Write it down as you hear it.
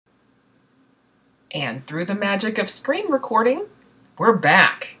And through the magic of screen recording, we're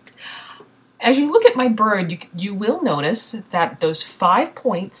back. As you look at my bird, you will notice that those 5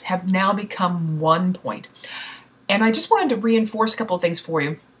 points have now become 1 point. And I just wanted to reinforce a couple of things for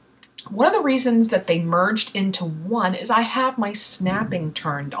you. One of the reasons that they merged into one is I have my snapping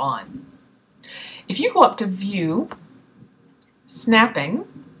turned on. If you go up to View, Snapping,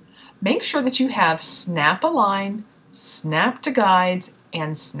 make sure that you have Snap Align, Snap to Guides,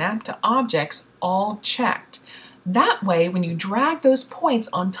 and Snap to Objects all checked. That way, when you drag those points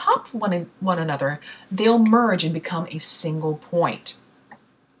on top of one another, they'll merge and become a single point.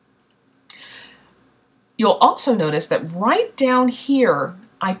 You'll also notice that right down here,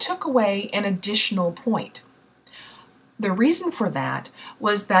 I took away an additional point. The reason for that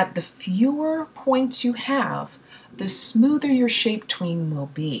was that the fewer points you have, the smoother your shape tween will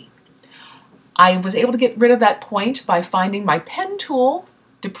be. I was able to get rid of that point by finding my pen tool,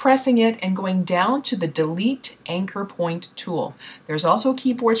 depressing it, and going down to the Delete Anchor Point tool. There's also a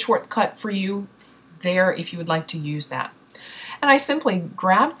keyboard shortcut for you there if you would like to use that. And I simply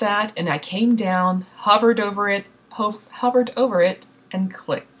grabbed that and I came down, hovered over it, and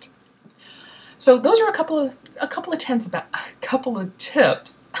clicked. So those are a couple of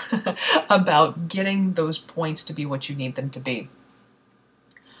tips about getting those points to be what you need them to be.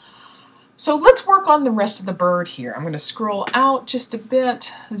 So let's work on the rest of the bird here. I'm going to scroll out just a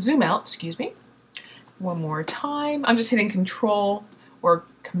bit, zoom out, excuse me, one more time. I'm just hitting Control or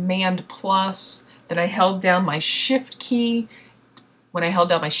Command plus, then I held down my Shift key. When I held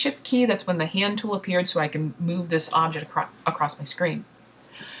down my Shift key, that's when the hand tool appeared so I can move this object across my screen.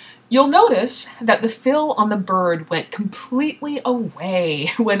 You'll notice that the fill on the bird went completely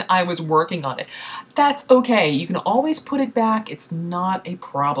away when I was working on it. That's okay. You can always put it back. It's not a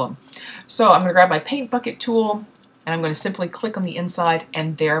problem. So I'm going to grab my paint bucket tool and I'm going to simply click on the inside,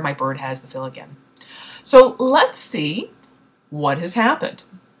 and there my bird has the fill again. So let's see what has happened.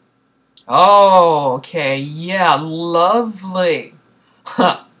 Oh, okay. Yeah, lovely.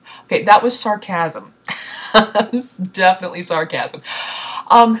 Okay, that was sarcasm. That was definitely sarcasm.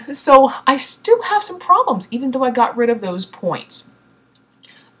 So I still have some problems, even though I got rid of those points.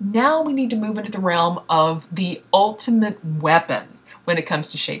 Now we need to move into the realm of the ultimate weapon when it comes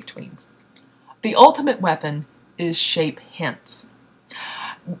to shape tweens. The ultimate weapon is shape hints.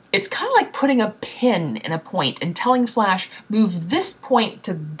 It's kind of like putting a pin in a point and telling Flash, move this point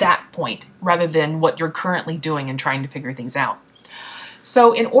to that point, rather than what you're currently doing and trying to figure things out.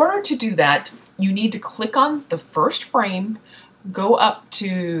 So in order to do that, you need to click on the first frame, go up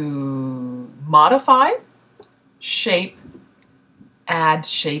to Modify, Shape, Add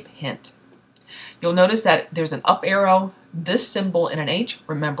Shape Hint. You'll notice that there's an up arrow, this symbol, and an H.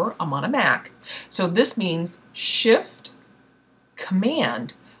 Remember, I'm on a Mac. So this means Shift,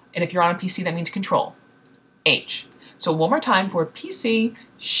 Command, and if you're on a PC, that means Control, H. So one more time for PC,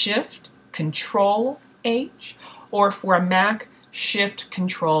 Shift, Control, H, or for a Mac, Shift,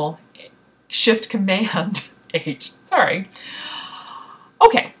 Command, H. Sorry.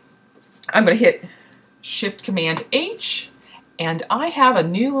 Okay, I'm going to hit Shift Command H, and I have a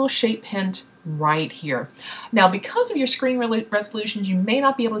new little shape hint right here. Now, because of your screen resolutions, you may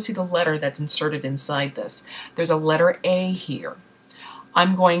not be able to see the letter that's inserted inside this. There's a letter A here.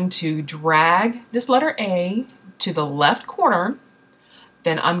 I'm going to drag this letter A to the left corner,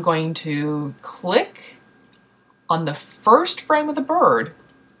 then I'm going to click on the first frame of the bird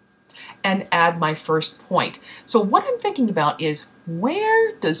and add my first point. So what I'm thinking about is,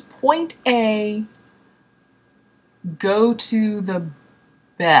 where does point A go to the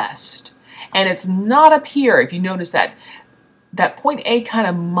best? And it's not up here. If you notice that point A kind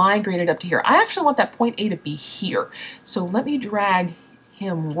of migrated up to here. I actually want that point A to be here. So let me drag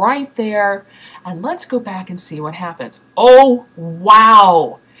him right there, and let's go back and see what happens. Oh,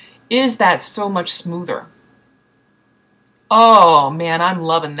 wow! Is that so much smoother? Oh man, I'm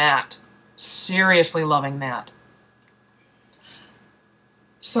loving that. Seriously loving that.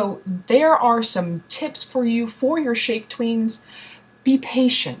 So there are some tips for you for your shape tweens. Be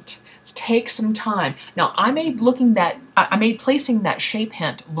patient. Take some time. Now I made placing that shape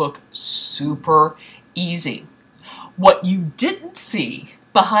hint look super easy. What you didn't see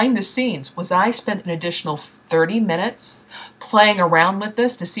behind the scenes was I spent an additional 30 minutes playing around with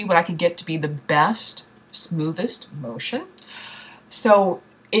this to see what I could get to be the best, smoothest motion. So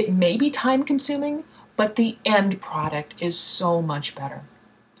it may be time consuming, but the end product is so much better.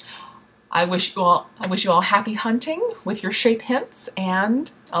 I wish you all happy hunting with your shape hints, and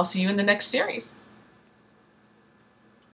I'll see you in the next series.